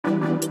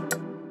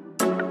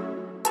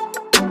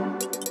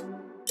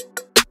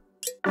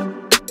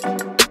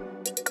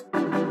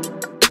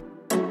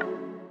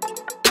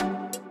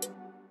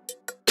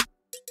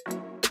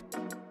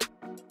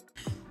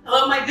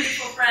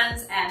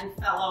and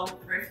fellow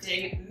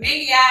thrifting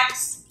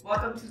maniacs.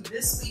 Welcome to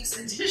this week's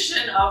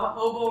edition of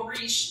Hobo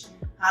Riche,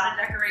 how to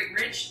decorate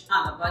rich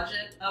on the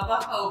budget of a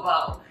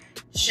hobo.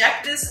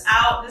 Check this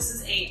out. This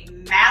is a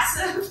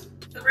massive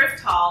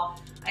thrift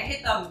haul. I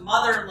hit the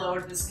mother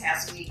load this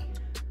past week.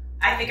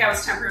 I think I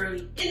was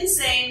temporarily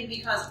insane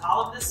because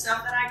all of this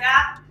stuff that I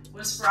got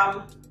was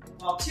from,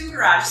 well, 2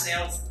 garage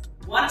sales,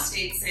 1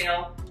 estate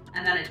sale,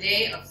 and then a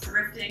day of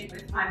thrifting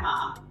with my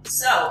mom.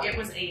 So it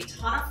was a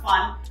ton of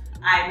fun.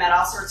 I met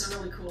all sorts of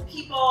really cool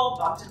people,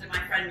 bumped into my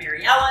friend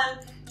Mary Ellen,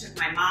 took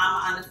my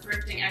mom on the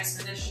thrifting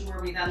expedition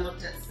where we then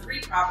looked at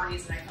 3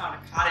 properties and I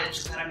found a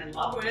cottage that I'm in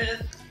love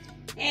with.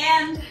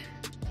 And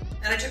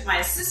then I took my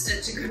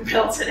assistant to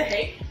Goodwill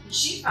today and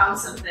she found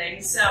some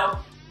things. So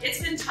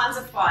it's been tons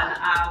of fun.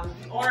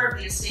 The owner of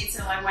the estate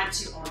sale I went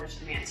to owned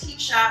an antique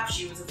shop.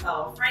 She was a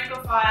fellow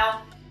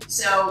Francophile.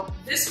 So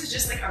this was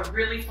just like a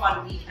really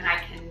fun week and I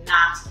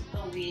cannot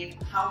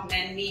believe how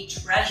many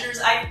treasures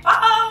I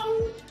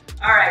found.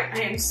 All right, I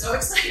am so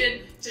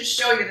excited to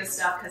show you this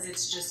stuff because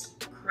it's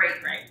just great.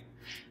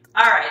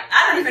 All right,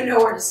 I don't even know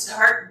where to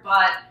start,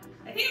 but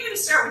I think I'm gonna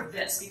start with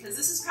this because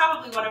this is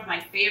probably one of my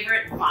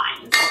favorite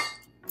finds.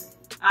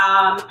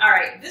 All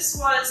right, this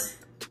was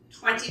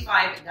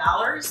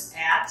 $25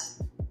 at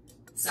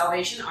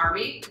Salvation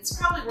Army. It's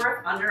probably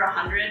worth under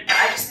 $100, but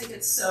I just think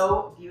it's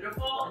so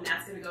beautiful and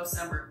that's gonna go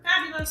somewhere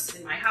fabulous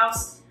in my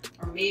house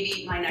or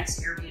maybe my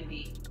next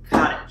Airbnb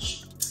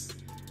cottage.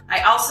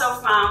 I also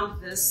found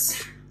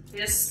this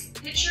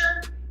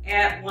picture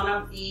at one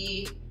of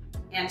the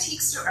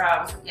antique stores.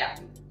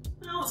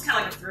 Well, it's kind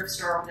of like a thrift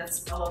store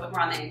that's a little bit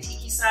more on the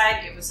antique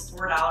side. It was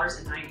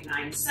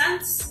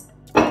 $4.99.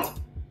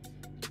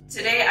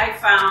 Today I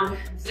found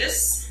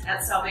this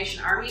at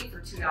Salvation Army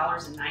for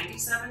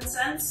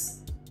 $2.97.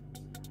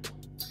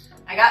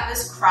 I got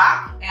this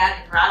crock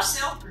at a garage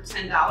sale for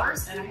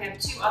 $10, and I have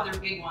 2 other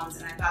big ones,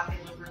 and I thought they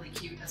looked really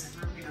cute as a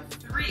grouping of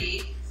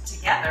 3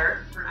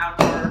 together for an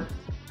outdoor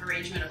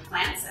arrangement of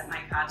plants at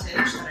my cottage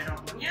that I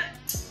don't own yet.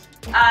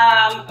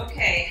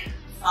 Okay,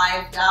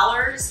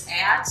 $5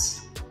 at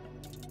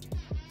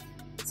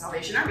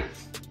Salvation Army.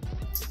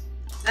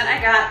 Then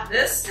I got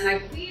this, and I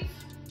believe,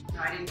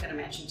 no, I didn't get a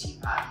matching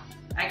teapot.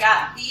 I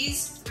got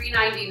these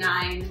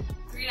 $3.99,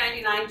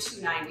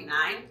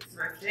 $2.99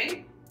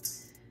 thrifting.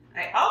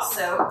 I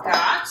also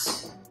got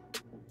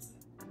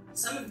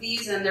some of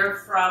these, and they're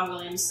from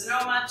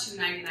Williams-Sonoma,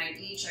 $2.99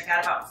 each. I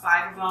got about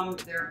 5 of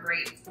them. They're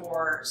great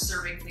for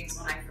serving things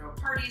when I throw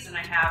parties, and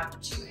I had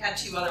 2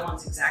 other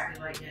ones exactly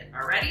like it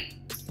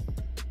already.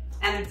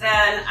 And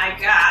then I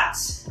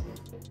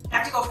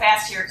have to go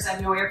fast here because I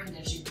have no air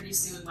conditioning. Pretty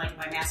soon, like,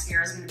 my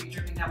mascara is going to be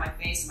dripping down my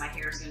face and my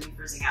hair is going to be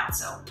frizzing out.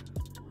 So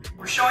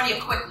we're showing you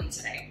quickly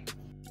today.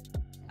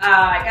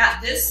 I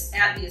got this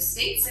at the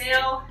estate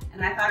sale,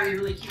 and I thought it would be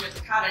really cute at the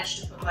cottage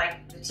to put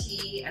like the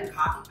tea and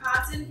coffee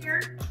pots in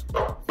here.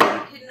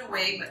 Hidden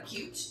away, but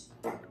cute.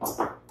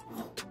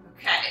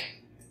 Okay.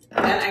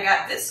 Then I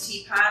got this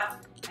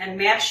teapot and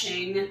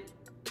matching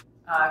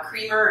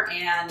creamer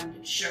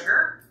and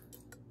sugar.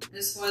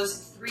 This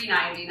was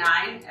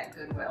 $3.99 at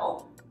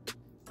Goodwill.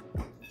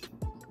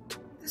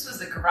 This was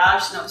the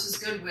garage, no, this was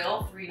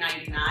Goodwill,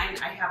 $3.99.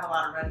 I have a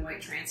lot of red and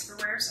white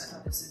transferware, so I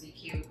thought this would be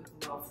cute with a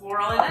little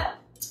floral in it.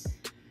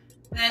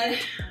 Then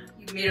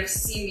you may have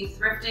seen me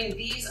thrifting.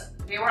 These,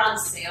 they were on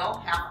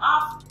sale, half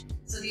off.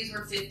 So these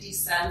were 50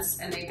 cents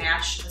and they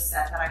matched the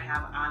set that I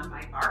have on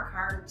my bar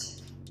cart.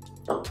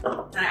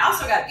 Then I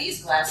also got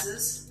these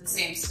glasses, the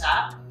same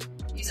stock.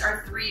 These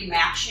are 3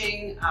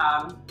 matching,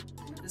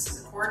 this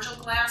is a cordial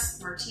glass,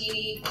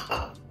 martini,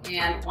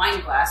 and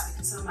wine glass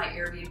because some of my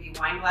Airbnb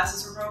wine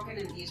glasses were broken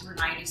and these were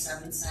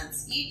 97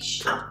 cents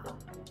each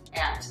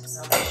at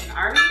Salvation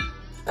Army.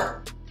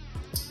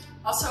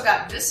 Also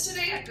got this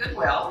today at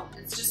Goodwill.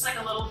 It's just like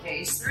a little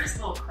vase. There is a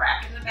little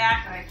crack in the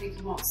back, but I think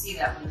you won't see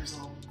that when there's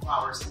little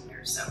flowers in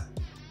here. So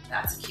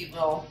that's a cute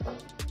little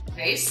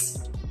vase.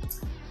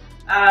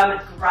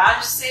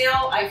 Garage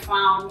sale I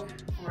found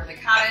for the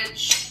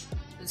cottage,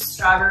 the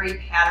strawberry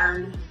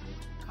pattern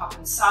cup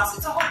and saucer.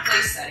 It's a whole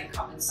place setting,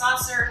 cup and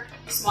saucer,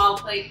 small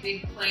plate,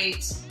 big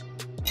plate,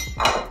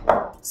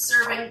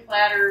 serving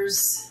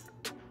platters,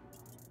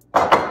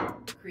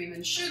 cream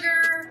and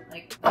sugar,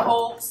 like the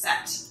whole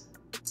set.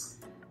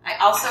 I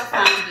also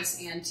found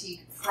this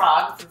antique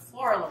frog for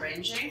floral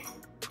arranging.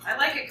 I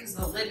like it because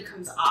the lid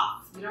comes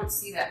off. You don't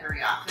see that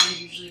very often.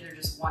 Usually they're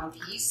just one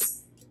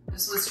piece.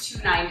 This was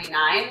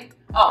 $2.99.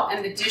 Oh,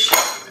 and the dishes.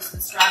 This was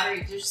the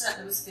strawberry dish set.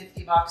 That was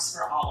 $50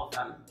 for all of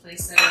them.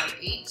 Place setting of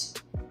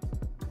 8.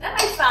 Then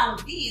I found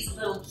these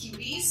little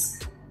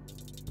cuties.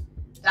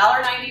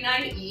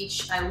 $1.99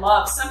 each. I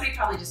love, somebody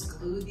probably just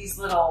glued these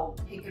little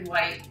pink and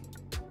white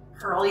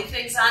pearly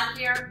things on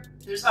here.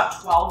 There's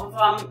about 12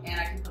 of them, and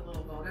I can put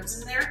little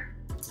votives in there.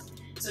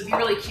 So it'd be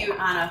really cute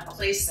on a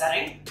place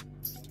setting.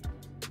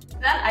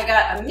 Then I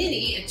got a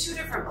mini at 2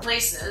 different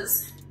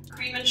places.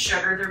 Cream and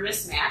sugar, they're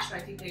mismatched,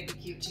 but I think they'd be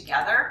cute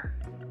together.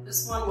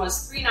 This one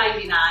was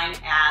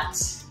 $3.99 at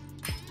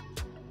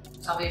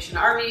Salvation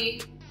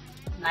Army,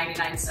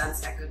 99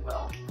 cents at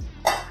Goodwill.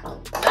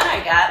 Then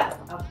I got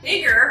a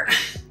bigger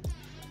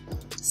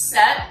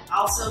set,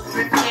 also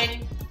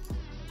thrifting,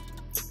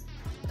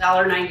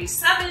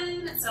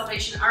 $1.97 at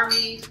Salvation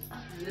Army,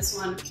 and this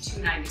one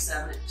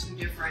 $2.97 at two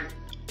different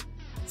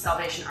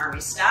Salvation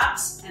Army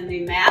stops, and they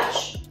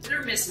match.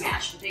 They're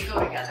mismatched, but they go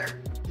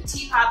together. The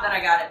teapot that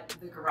I got at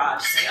the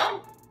garage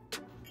sale,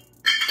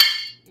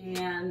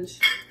 and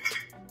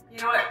you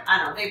know what? I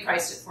don't know. They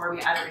priced it for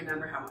me. I don't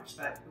remember how much,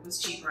 but it was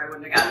cheaper. I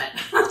wouldn't have gotten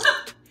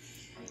it.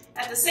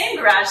 At the same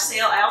garage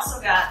sale, I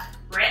also got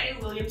brand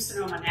new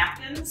Williams-Sonoma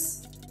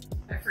napkins.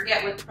 I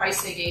forget what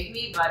price they gave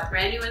me, but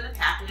brand new in the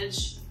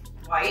package,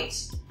 white,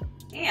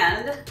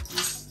 and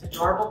these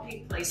adorable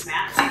pink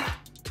placemats.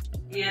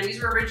 And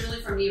these were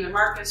originally from Neiman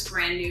Marcus,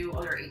 brand new.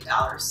 Well, they're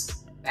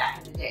 $8 back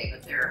in the day,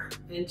 but they're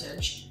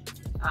vintage.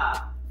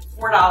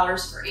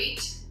 $4 for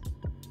 8.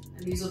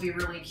 And these will be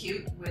really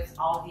cute with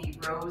all the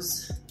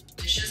rose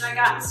dishes I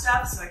got and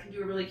stuff. So I can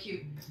do a really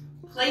cute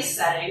place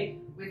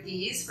setting with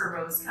these for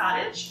Rose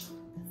Cottage.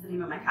 That's the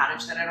name of my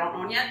cottage that I don't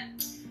own yet.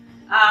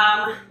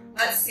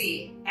 Let's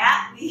see,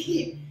 at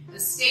the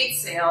estate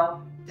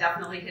sale,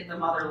 definitely hit the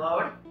mother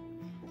load.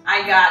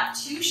 I got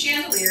 2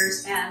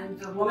 chandeliers, and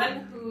the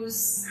woman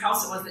whose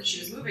house it was that she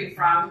was moving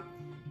from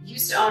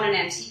used to own an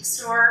antique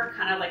store,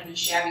 kind of like in a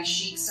shabby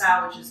chic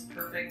style, which is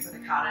perfect for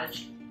the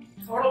cottage.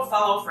 Total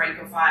fellow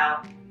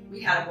Francophile.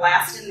 We had a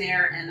blast in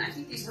there, and I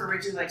think these were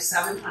originally like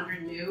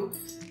 700 new.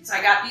 So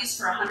I got these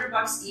for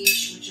 $100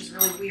 each, which is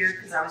really weird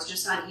because I was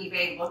just on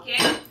eBay looking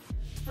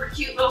for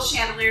cute little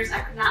chandeliers. I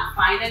could not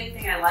find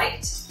anything I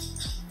liked.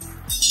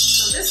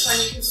 So this one,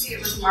 you can see it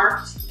was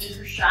marked in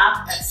her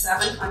shop at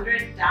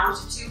 700 down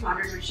to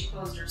 200 when she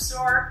closed her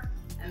store,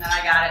 and then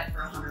I got it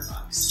for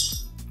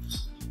 $100.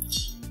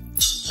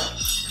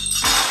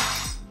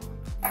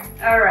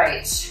 All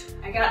right,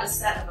 I got a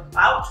set of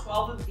about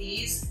 12 of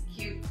these,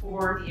 cute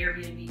for the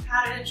Airbnb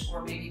cottage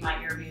or maybe my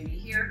Airbnb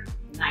here,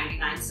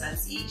 99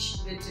 cents each,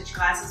 vintage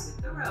glasses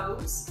with the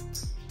rose.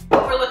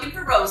 We're looking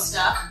for rose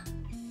stuff.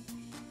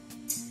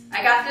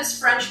 I got this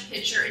French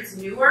pitcher. It's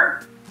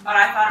newer, but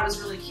I thought it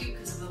was really cute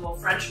because of the little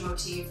French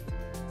motif.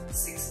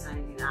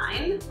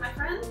 $6.99, my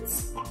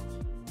friends.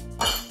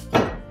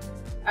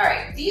 All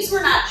right, these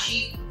were not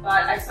cheap,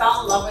 but I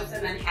fell in love with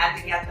them and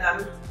had to get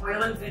them.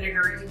 Oil and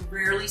vinegar, you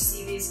rarely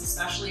see these,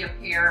 especially a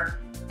pair,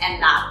 and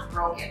not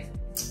broken.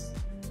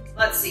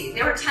 Let's see,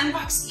 they were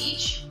 $10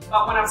 each,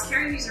 but when I was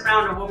carrying these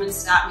around, a woman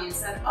stopped me and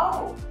said,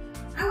 oh,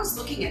 I was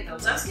looking at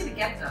those, I was gonna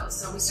get those.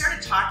 So we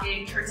started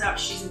talking, turns out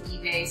she's an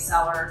eBay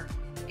seller,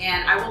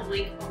 and I will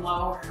link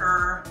below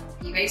her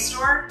eBay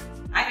store.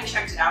 I haven't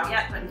checked it out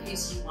yet, but in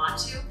case you want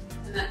to.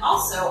 And then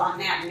also on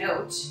that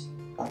note,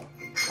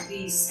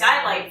 the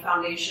Skylight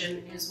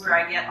Foundation is where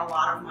I get a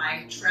lot of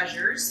my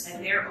treasures,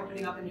 and they're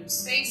opening up a new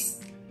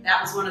space.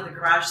 That was one of the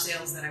garage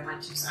sales that I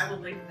went to, so I will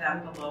link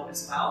them below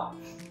as well.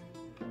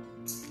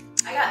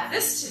 I got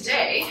this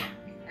today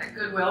at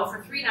Goodwill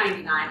for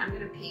 $3.99. I'm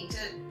gonna paint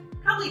it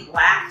probably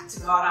black to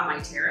go out on my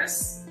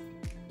terrace.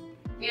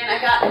 And I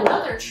got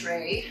another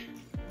tray.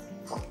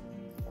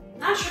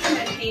 Not sure if I'm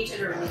gonna paint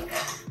it or leave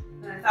it.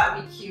 And I thought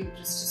it'd be cute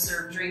just to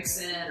serve drinks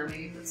in or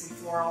maybe put some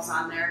florals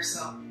on there,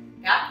 so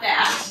got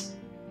that.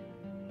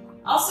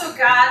 Also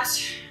got,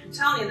 I'm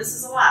telling you, this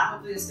is a lot.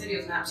 Hopefully this video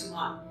is not too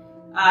long.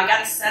 I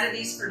got a set of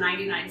these for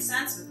 99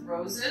 cents with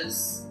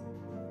roses.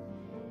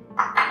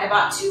 I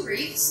bought 2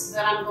 wreaths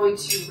that I'm going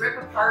to rip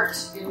apart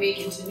and make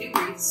into new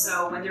wreaths.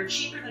 So when they're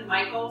cheaper than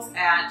Michael's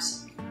at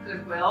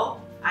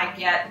Goodwill, I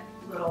get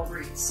little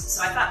wreaths.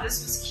 So I thought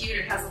this was cute.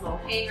 It has a little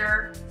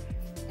hanger.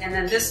 And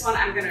then this one,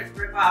 I'm gonna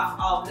rip off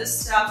all of this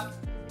stuff.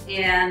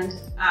 And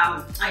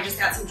I just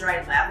got some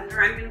dried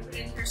lavender I'm gonna put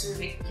in here. So I'm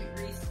gonna make a cute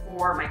wreath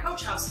for my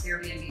Coach House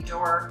Airbnb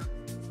door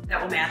that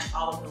will match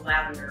all of the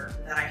lavender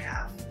that I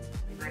have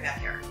in my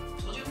backyard.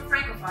 I told you I'm a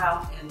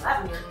Francophile, and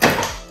lavender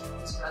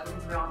is readily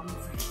grown in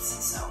France.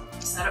 So I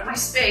set up my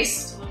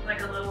space to look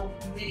like a little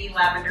mini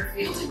lavender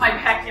field in my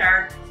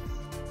backyard.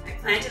 I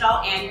plant it all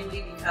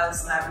annually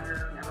because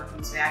lavender never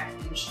comes back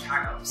in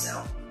Chicago.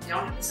 So you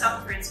don't have the South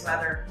of France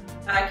weather,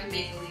 but I can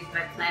make believe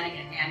by planting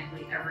it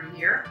annually every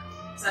year.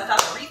 So I thought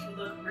the wreath would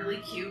look really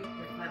cute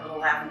with my little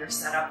lavender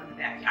setup in the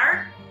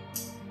backyard.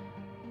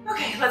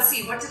 Okay, let's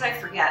see, what did I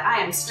forget? I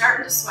am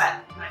starting to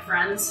sweat, my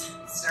friends,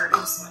 starting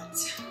to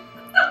sweat.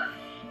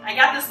 I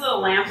got this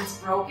little lamp, it's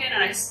broken,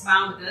 and I just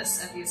found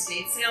this at the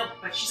estate sale,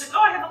 but she's like,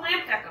 oh, I have a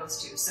lamp that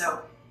goes too.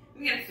 So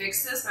I'm gonna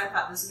fix this, but I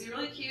thought this would be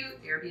really cute,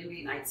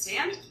 Airbnb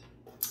nightstand.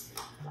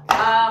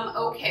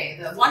 Okay,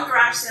 the one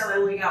garage sale, I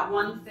only got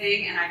one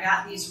thing, and I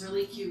got these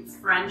really cute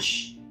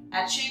French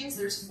etchings.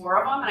 There's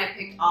 4 of them, and I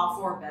picked all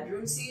 4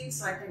 bedroom scenes,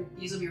 so I think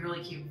these will be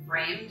really cute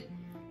framed.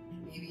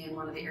 Maybe in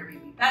one of the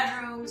Airbnb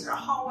bedrooms or a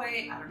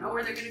hallway. I don't know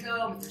where they're gonna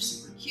go, but they're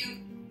super cute.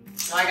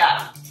 So I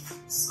got them.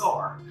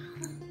 Score.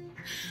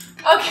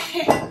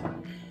 Okay.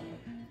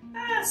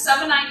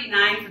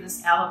 $7.99 for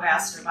this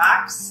alabaster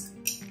box.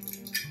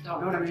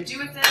 Don't know what I'm gonna do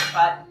with it,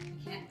 but you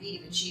can't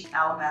beat a cheap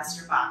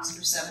alabaster box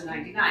for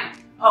 $7.99.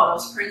 Oh,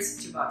 those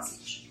prints,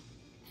 $2 each.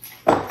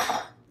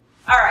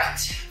 All right,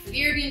 for the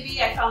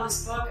Airbnb, I found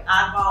this book,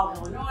 Oddball,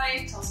 Illinois.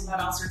 It tells about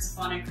all sorts of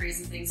fun and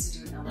crazy things to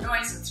do in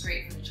Illinois, so it's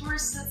great for the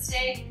tourists that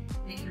stay.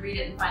 They can read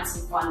it and find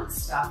some fun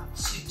stuff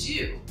to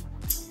do.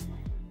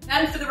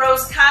 Then for the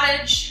Rose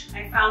Cottage,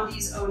 I found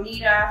these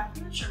Oneida.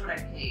 I'm not sure what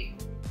I paid.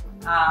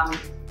 I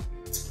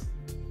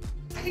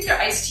think they're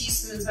iced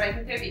teaspoons, but I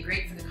think they'd be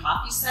great for the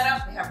coffee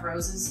setup. They have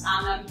roses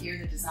on them. Here,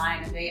 the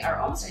design, and they are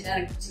almost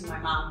identical to my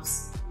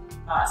mom's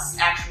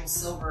actual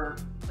silver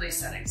place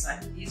setting. So I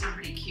think these are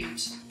pretty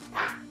cute.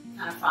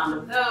 Kind of fond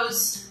of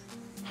those.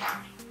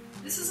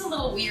 This is a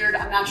little weird.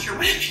 I'm not sure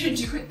what I'm going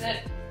to do with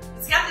it.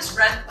 It's got this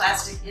red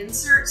plastic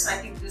insert, so I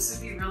think this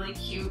would be really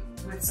cute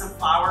with some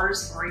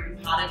flowers or even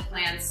potted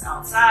plants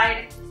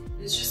outside.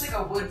 It's just like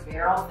a wood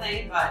barrel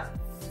thing, but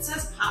it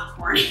says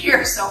popcorn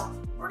here, so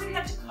we're going to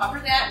have to cover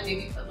that and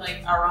maybe put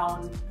like our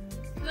own,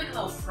 like a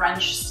little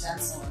French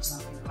stencil or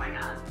something going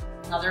on.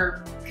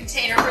 Another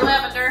container for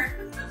lavender.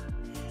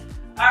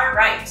 All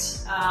right,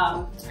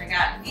 I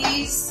got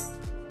these.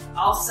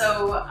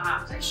 Also,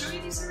 did I show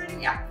you these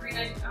already? Yeah,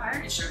 I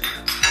already showed you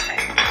those.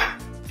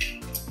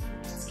 Okay,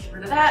 let's get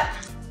rid of that.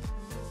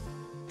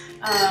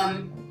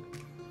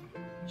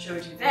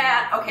 Showed you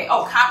that. Okay,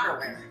 oh,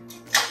 copperware.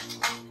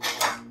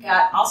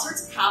 Got all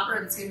sorts of copper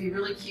that's gonna be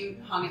really cute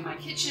hung in my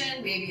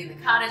kitchen, maybe in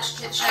the cottage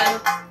kitchen.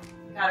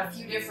 Got a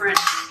few different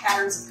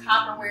patterns of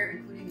copperware,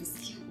 including this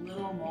cute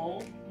little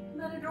mold. Isn't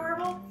that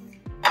adorable?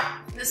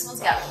 This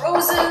one's got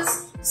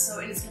roses, so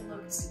it is gonna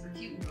look super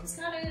cute in Rose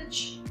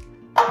Cottage.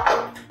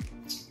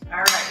 All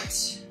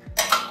right.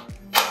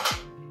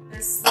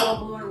 This little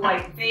blue and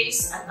white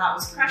vase I thought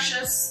was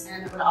precious,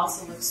 and it would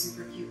also look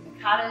super cute in the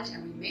cottage,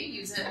 and we may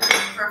use it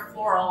for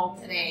floral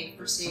today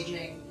for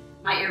staging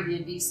my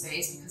Airbnb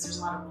space because there's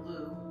a lot of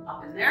blue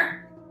up in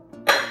there.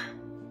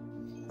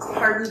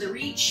 Pardon the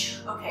reach.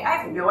 Okay, I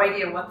have no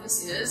idea what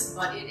this is,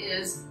 but it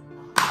is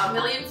a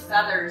million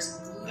feathers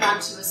glued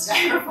onto a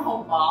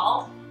styrofoam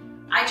ball.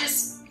 I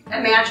just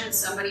imagine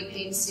somebody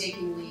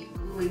painstakingly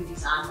gluing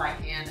these on by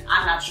hand.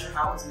 I'm not sure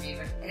how it was made,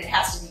 but it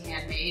has to be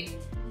handmade.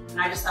 And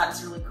I just thought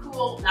it's really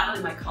cool. Not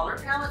really my color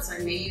palette, so I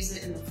may use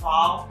it in the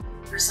fall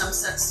for some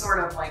sort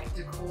of like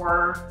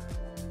decor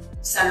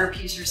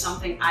centerpiece or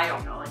something. I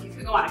don't know. Like it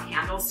could go on a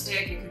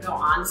candlestick, it could go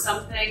on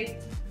something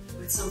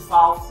with some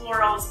fall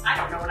florals. I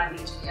don't know what I'm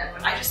into yet,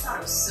 but I just thought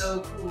it was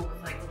so cool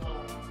with like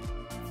little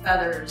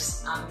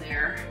feathers on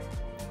there.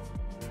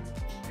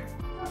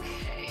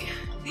 Okay,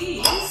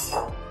 these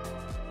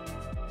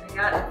I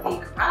got at the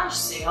garage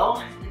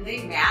sale, and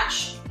they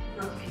match,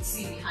 I don't know if you can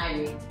see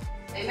behind me,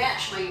 they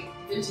match my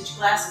vintage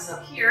glasses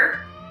up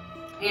here,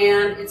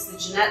 and it's the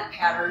Jeanette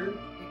pattern.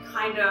 It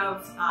kind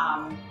of,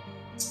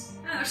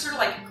 they're sort of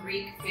like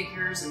Greek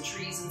figures and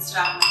trees and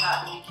stuff. I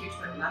thought it would be cute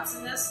to put nuts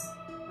in this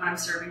when I'm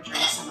serving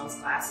drinks in those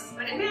glasses,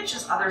 but it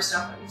matches other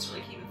stuff that was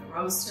really cute with the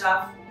rose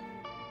stuff.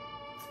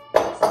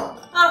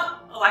 Oh,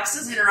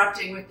 Alexa's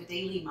interrupting with the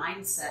daily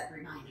mindset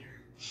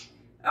reminder.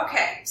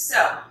 Okay,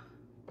 so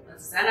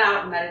let's zen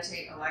out and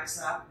meditate,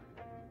 Alexa.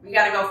 We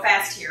gotta go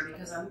fast here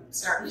because I'm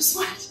starting to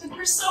sweat and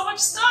there's so much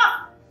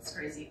stuff. It's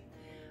crazy.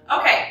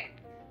 Okay,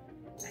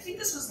 I think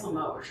this was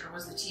Limoges, or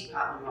was the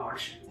teapot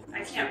Limoges?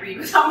 I can't read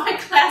without my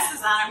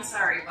glasses on, I'm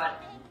sorry,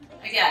 but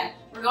again,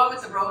 we're going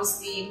with the rose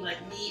theme, like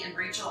me and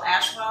Rachel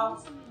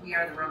Ashwell. We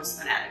are the rose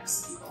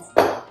fanatics.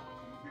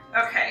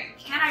 Okay,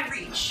 can I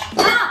reach?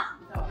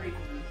 Without breaking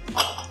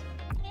anything.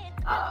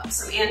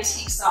 Some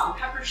antique salt and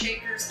pepper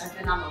shakers. I've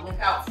been on the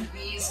lookout for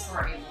these for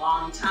a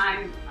long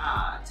time.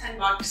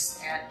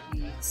 $10 at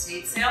the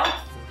estate sale.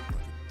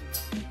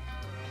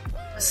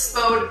 A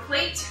spode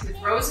plate with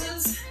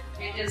roses.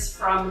 It is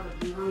from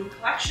the Blue Room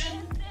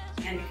collection,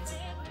 and because I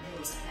have the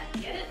rose, I had to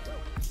get it.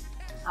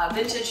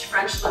 Vintage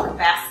French look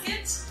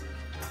basket.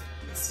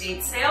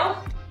 Estate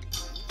sale.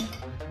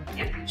 I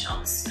can't reach all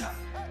this stuff.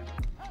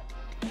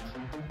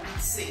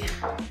 Let's see.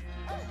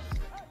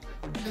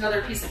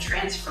 Another piece of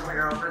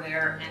transferware over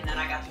there, and then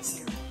I got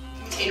this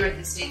container at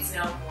the estate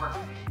sale for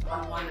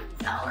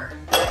 $1.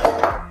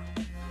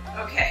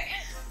 Okay,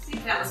 I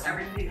think that was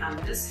everything on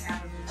this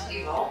half of the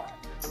table.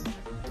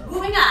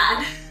 Moving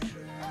on.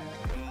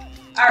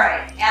 All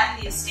right, at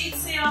the estate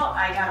sale,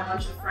 I got a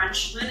bunch of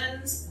French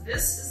linens.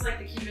 This is like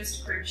the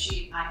cutest crib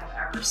sheet I have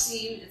ever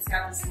seen. It's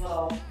got this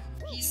little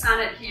piece on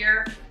it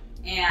here,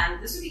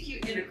 and this would be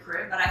cute in a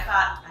crib, but I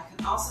thought I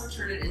could also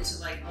turn it into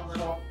like a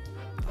little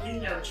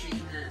window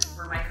treatment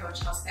for my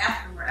coach house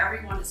bathroom, where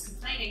everyone is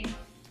complaining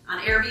on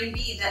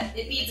Airbnb that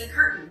it needs a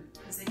curtain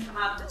because they come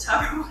out of the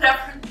tub or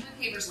whatever, and the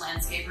neighbors,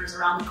 landscapers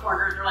around the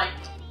corner, and they're like,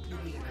 you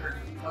need a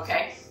curtain.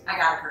 Okay, I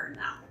got a curtain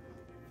now.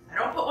 I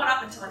don't put one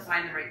up until I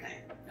find the right thing.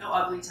 No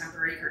ugly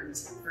temporary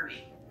curtains for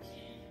me.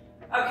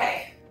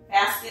 Okay,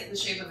 basket in the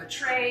shape of a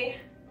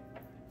tray.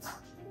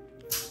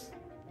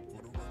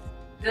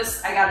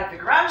 This I got at the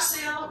garage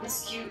sale,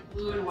 this cute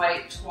blue and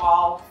white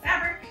toile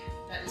fabric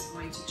that is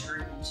going to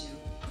turn into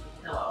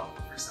a pillow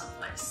for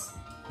someplace.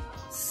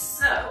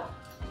 So,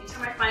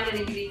 anytime I find any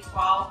unique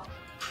toile,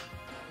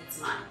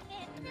 it's mine.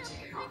 I'm gonna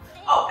take it home.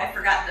 Oh, I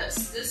forgot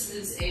this. This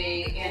is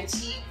a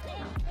antique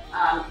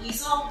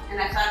easel, and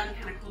I thought it'd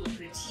be kind of cool to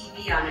put a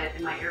TV on it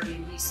in my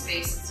Airbnb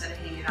space instead of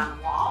hanging it on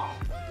the wall.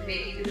 And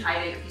maybe even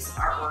hiding a piece of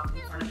artwork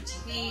in front of the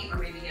TV, or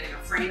maybe getting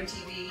a frame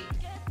TV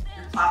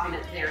and plopping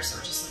it there so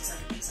it just looks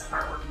like a piece of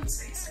artwork in the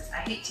space. Because I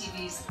hate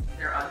TVs,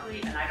 they're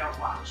ugly, and I don't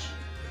watch.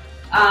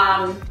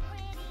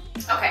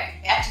 Okay,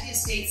 back to the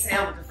estate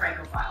sale with the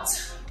Franco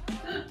files.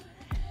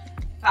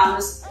 Found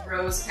this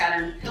rose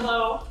pattern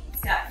pillow.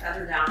 It's got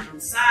feather down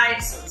inside,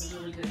 so it was a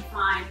really good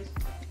find.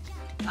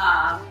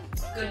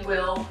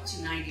 Goodwill,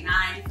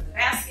 $2.99 for the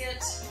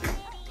basket.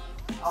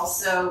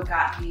 Also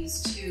got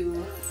these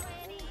 2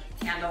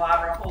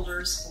 candelabra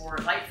holders for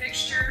light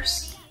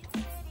fixtures.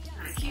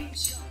 Kind of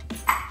cute.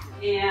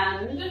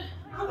 And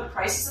I don't know the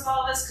prices of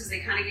all this because they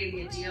kind of gave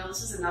me a deal.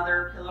 This is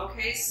another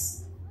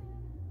pillowcase.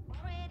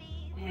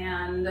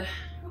 And I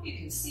hope you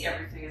can see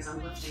everything as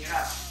I'm lifting it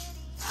up.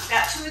 I've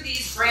got 2 of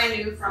these brand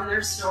new from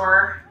their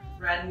store,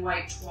 red and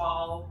white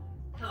toile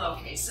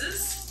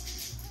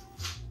pillowcases.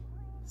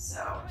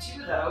 So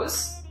 2 of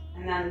those.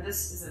 And then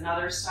this is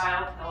another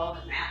style pillow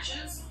that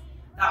matches.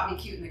 That would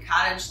be cute in the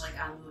cottage, like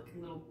on a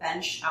little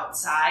bench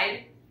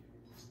outside.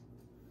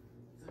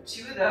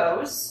 So 2 of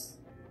those.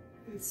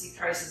 You can see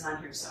prices on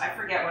here, so I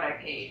forget what I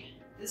paid.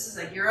 This is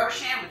a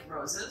Eurosham with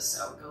roses,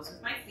 so it goes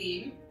with my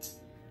theme.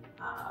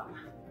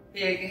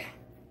 Big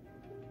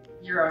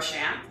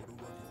Eurosham.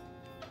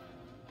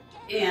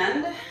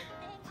 And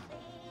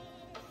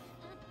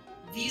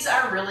these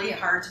are really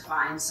hard to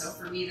find, so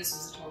for me this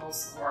was a total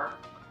score.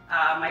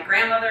 My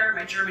grandmother,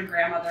 my German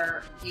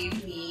grandmother,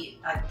 gave me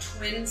a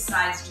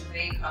twin-size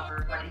duvet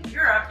cover, but in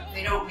Europe,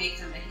 they don't make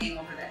them to hang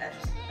over the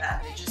edges of the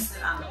bed. They just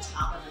sit on the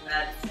top of the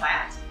bed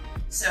flat.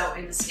 So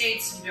in the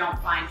States, you don't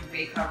find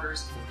duvet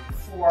covers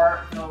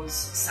for those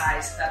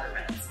size feather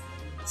beds.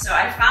 So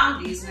I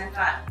found these and I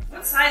thought,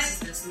 what size is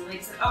this? And the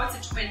lady said, oh,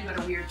 it's a twin, but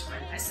a weird twin.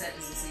 I said,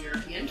 is this a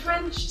European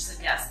twin? She said,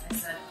 yes. I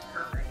said,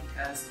 perfect,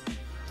 because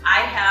I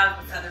have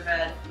a feather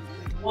bed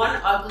with one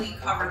ugly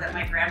cover that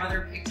my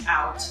grandmother picked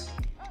out.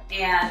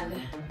 And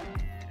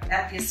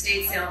at the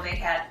estate sale, they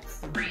had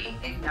 3.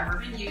 They've never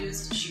been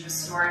used. She was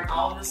storing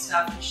all of this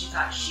stuff and she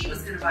thought she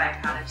was going to buy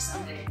a cottage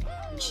someday,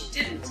 and she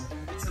didn't.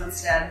 So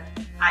instead,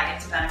 I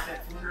get to benefit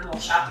from her little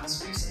shopping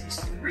spree. So there's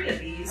 3 of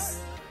these,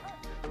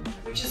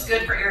 which is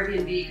good for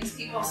Airbnb because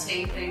people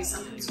stay in things.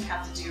 Sometimes you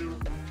have to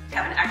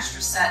have an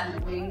extra set in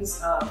the wings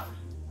of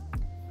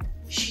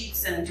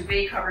sheets and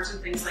duvet covers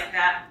and things like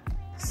that.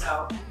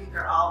 So I think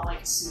they're all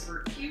like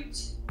super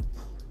cute.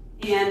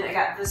 And I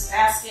got this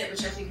basket,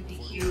 which I think would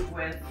be cute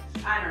with,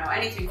 I don't know,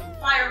 anything from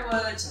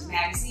firewood to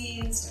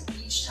magazines to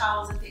beach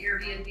towels at the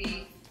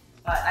Airbnb.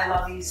 But I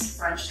love these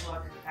French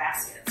look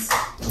baskets.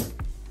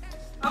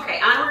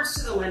 Okay, onwards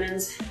to the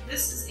linens.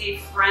 This is a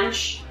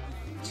French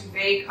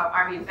duvet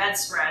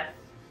bedspread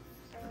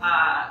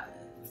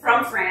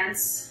from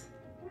France.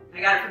 I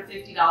got it for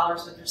 $50,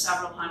 but there's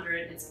several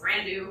hundred. It's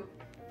brand new,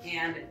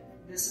 and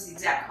this is the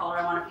exact color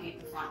I want to paint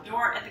the front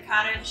door at the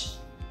cottage.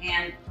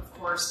 And of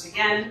course,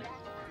 again,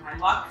 my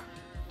luck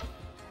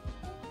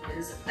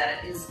is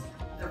that it is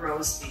the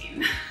rose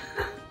theme.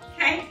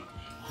 Okay?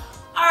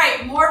 All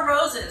right, more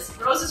roses.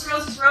 Roses,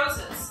 roses,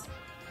 roses.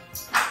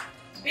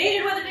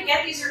 Debated whether to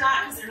get these or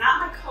not because they're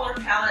not my color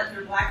palette.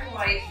 They're black and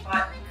white,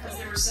 but because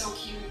they were so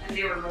cute and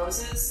they were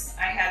roses,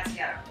 I had to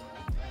get them.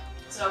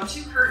 So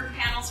 2 curtain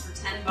panels for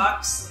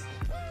 $10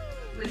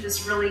 with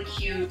this really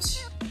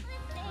cute,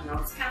 I don't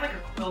know, it's kind of like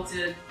a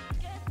quilted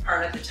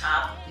part at the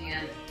top,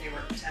 and they were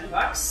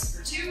 $10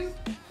 for 2.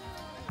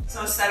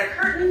 So a set of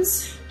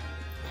curtains,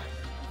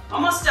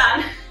 almost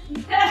done.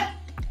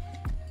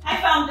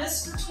 I found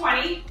this for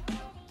 $20.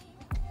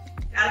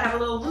 Gotta have a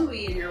little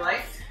Louis in your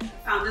life. I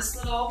found this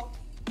little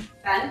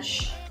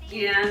bench,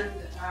 and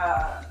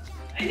I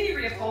may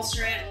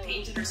reupholster it,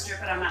 paint it, or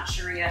strip it, I'm not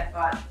sure yet,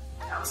 but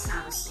that was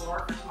kind of a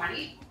score for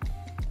 $20.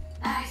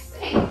 And I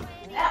think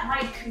that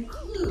might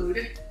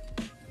conclude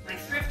my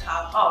thrift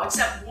haul. Oh,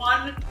 except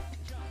one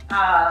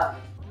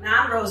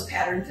non-rose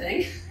pattern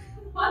thing.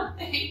 One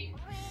thing.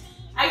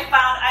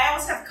 I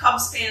always have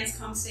Cubs fans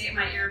come stay at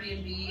my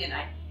Airbnb, and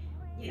I,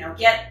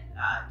 get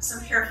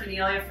some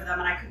paraphernalia for them,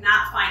 and I could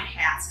not find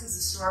hats because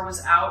the store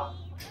was out.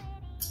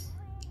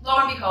 Lo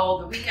and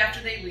behold, the week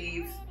after they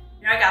leave,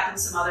 I got them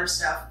some other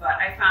stuff, but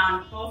I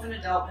found both an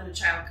adult and a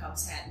child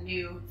Cubs hat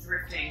new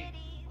thrifting.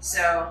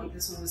 So I think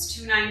this one was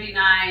 $2.99.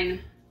 I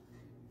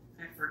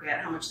forget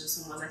how much this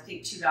one was. I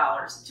think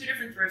 $2. 2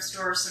 different thrift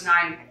stores, so now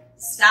I'm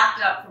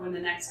stocked up for when the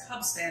next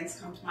Cubs fans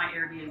come to my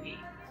Airbnb.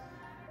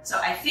 So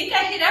I think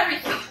I hit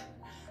everything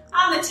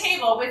on the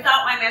table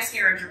without my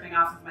mascara dripping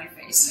off of my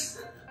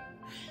face.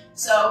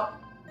 So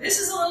this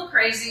is a little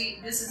crazy.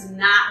 This is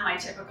not my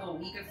typical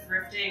week of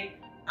thrifting.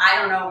 I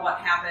don't know what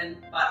happened,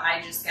 but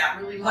I just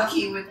got really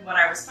lucky with what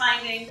I was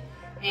finding,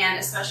 and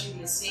especially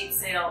the estate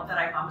sale that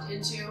I bumped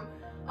into.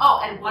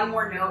 Oh, and one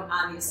more note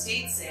on the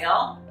estate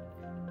sale.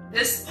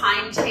 This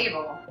pine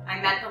table, I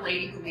met the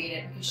lady who made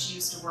it because she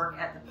used to work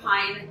at the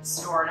pine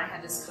store, and I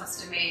had this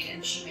custom made,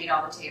 and she made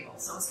all the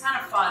tables. So it was kind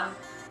of fun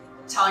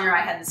telling her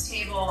I had this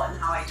table and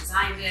how I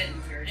designed it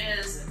and where it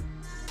is.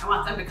 And I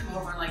want them to come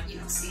over and like, you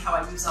know, see how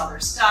I use all their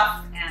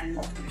stuff, and you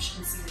know, she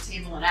can see the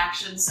table in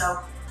action.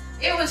 So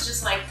it was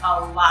just like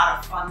a lot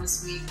of fun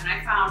this week, and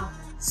I found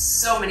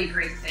so many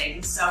great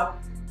things. So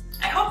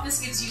I hope this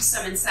gives you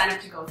some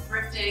incentive to go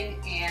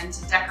thrifting and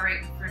to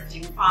decorate with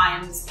thrifting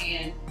finds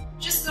and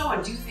just go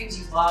and do things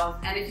you love.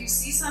 And if you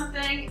see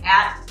something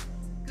at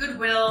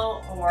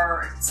Goodwill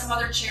or some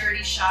other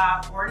charity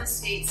shop or an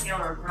estate sale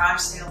or a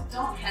garage sale,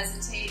 don't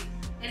hesitate.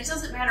 And it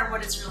doesn't matter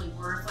what it's really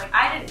worth. Like,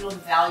 I didn't know the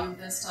value of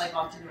this till I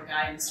bumped into a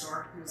guy in the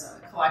store who was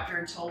a collector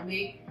and told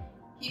me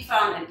he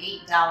found an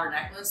 $8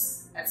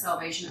 necklace at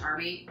Salvation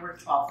Army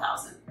worth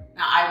 $12,000.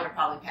 Now, I would have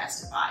probably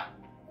passed it by.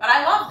 But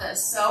I love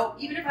this, so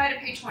even if I had to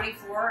pay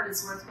 $24 and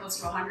it's worth close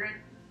to $100,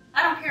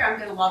 I don't care, I'm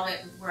gonna love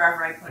it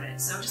wherever I put it.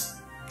 So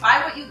just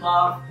buy what you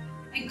love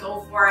and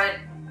go for it.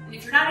 And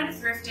if you're not into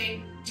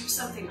thrifting, do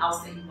something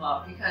else that you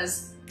love,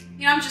 because,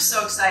 you know, I'm just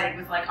so excited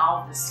with like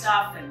all of this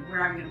stuff and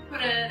where I'm gonna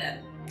put it,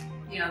 and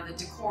you know, the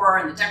decor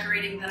and the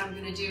decorating that I'm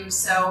gonna do.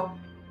 So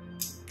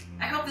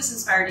I hope this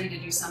inspired you to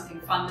do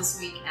something fun this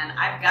week, and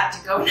I've got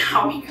to go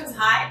now because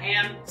I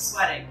am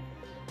sweating.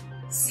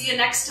 See you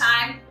next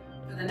time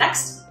for the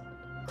next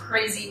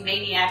crazy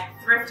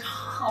maniac thrift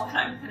haul that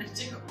I'm gonna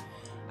do.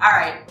 All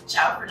right,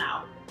 ciao for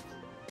now.